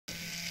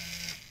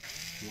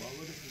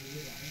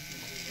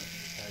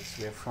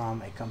We're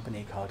from a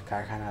company called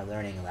Karkhana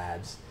Learning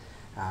Labs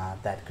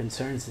that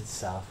concerns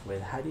itself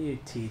with how do you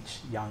teach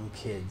young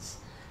kids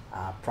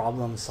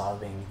problem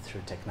solving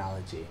through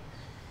technology.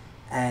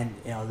 And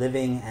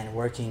living and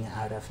working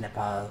out of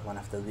Nepal, one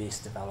of the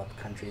least developed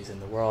countries in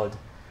the world,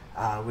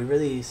 we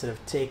really sort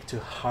of take to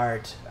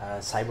heart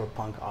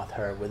cyberpunk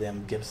author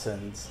William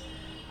Gibson's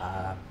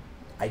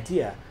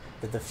idea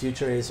that the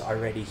future is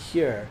already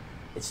here,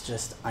 it's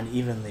just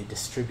unevenly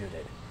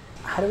distributed.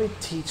 How do we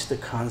teach the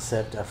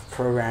concept of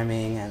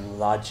programming and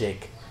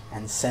logic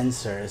and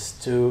sensors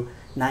to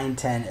 9,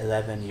 10,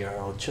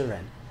 11-year-old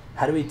children?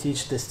 How do we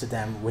teach this to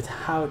them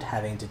without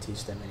having to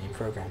teach them any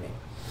programming?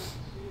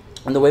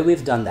 And the way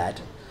we've done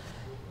that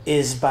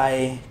is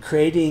by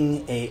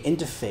creating an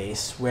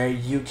interface where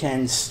you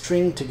can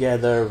string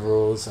together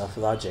rules of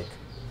logic.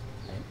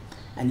 Right?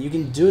 And you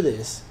can do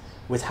this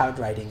without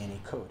writing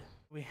any code.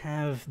 We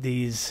have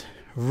these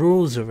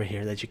rules over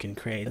here that you can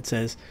create. It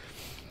says,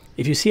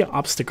 if you see an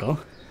obstacle,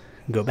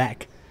 go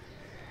back.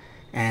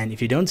 And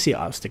if you don't see an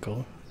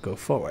obstacle, go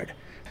forward.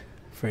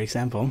 For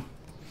example,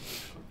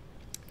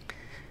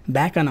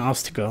 back on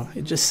obstacle,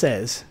 it just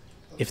says,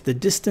 if the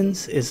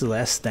distance is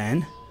less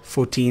than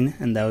 14,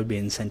 and that would be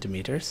in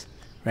centimeters,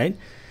 right?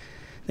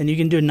 Then you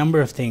can do a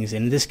number of things.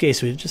 In this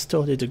case, we've just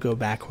told it to go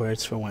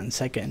backwards for 1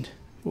 second.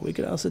 But we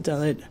could also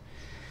tell it,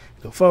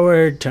 go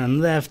forward, turn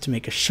left,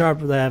 make a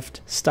sharp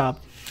left,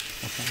 stop.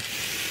 Okay.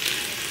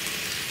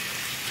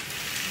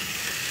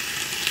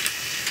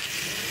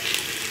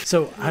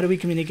 So how do we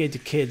communicate to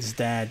kids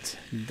that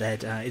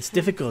it's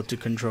difficult to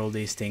control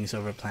these things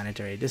over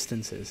planetary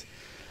distances?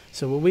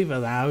 So what we've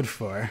allowed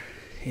for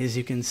is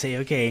you can say,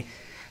 okay,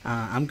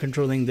 I'm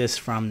controlling this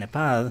from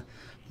Nepal,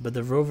 but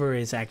the rover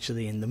is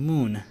actually in the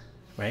moon,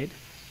 right?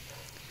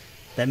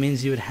 That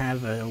means you would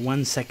have a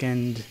 1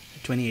 second,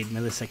 28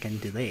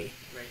 millisecond delay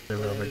for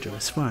the rover to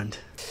respond.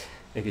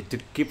 Okay, to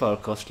keep our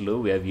cost low,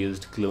 we have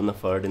used clone of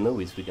Arduino,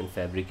 which we can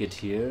fabricate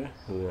here.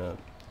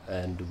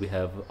 And we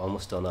have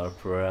almost done our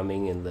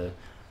programming in the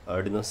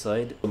Arduino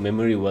side.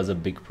 Memory was a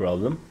big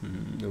problem.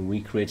 We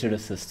created a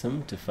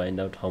system to find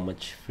out how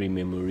much free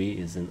memory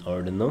is in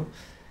Arduino,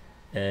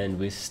 and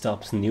we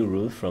stopped new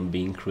rule from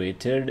being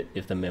created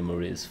if the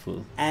memory is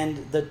full.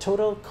 And the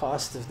total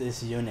cost of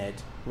this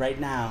unit right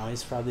now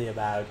is probably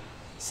about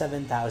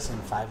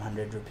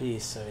 7,500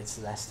 rupees, so it's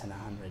less than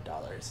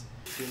 $100.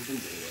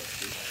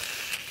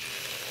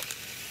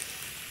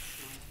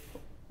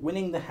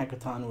 Winning the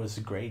hackathon was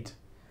great,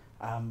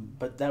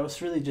 but that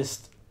was really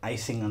just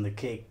icing on the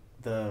cake.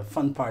 The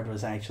fun part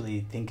was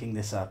actually thinking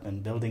this up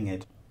and building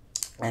it.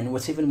 And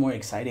what's even more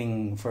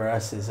exciting for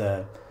us is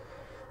the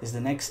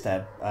next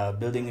step,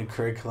 building a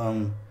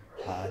curriculum,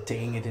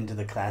 taking it into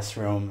the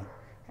classroom,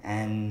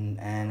 and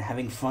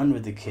having fun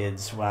with the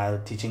kids while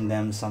teaching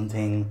them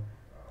something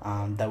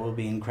that will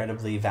be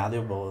incredibly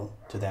valuable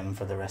to them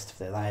for the rest of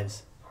their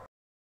lives.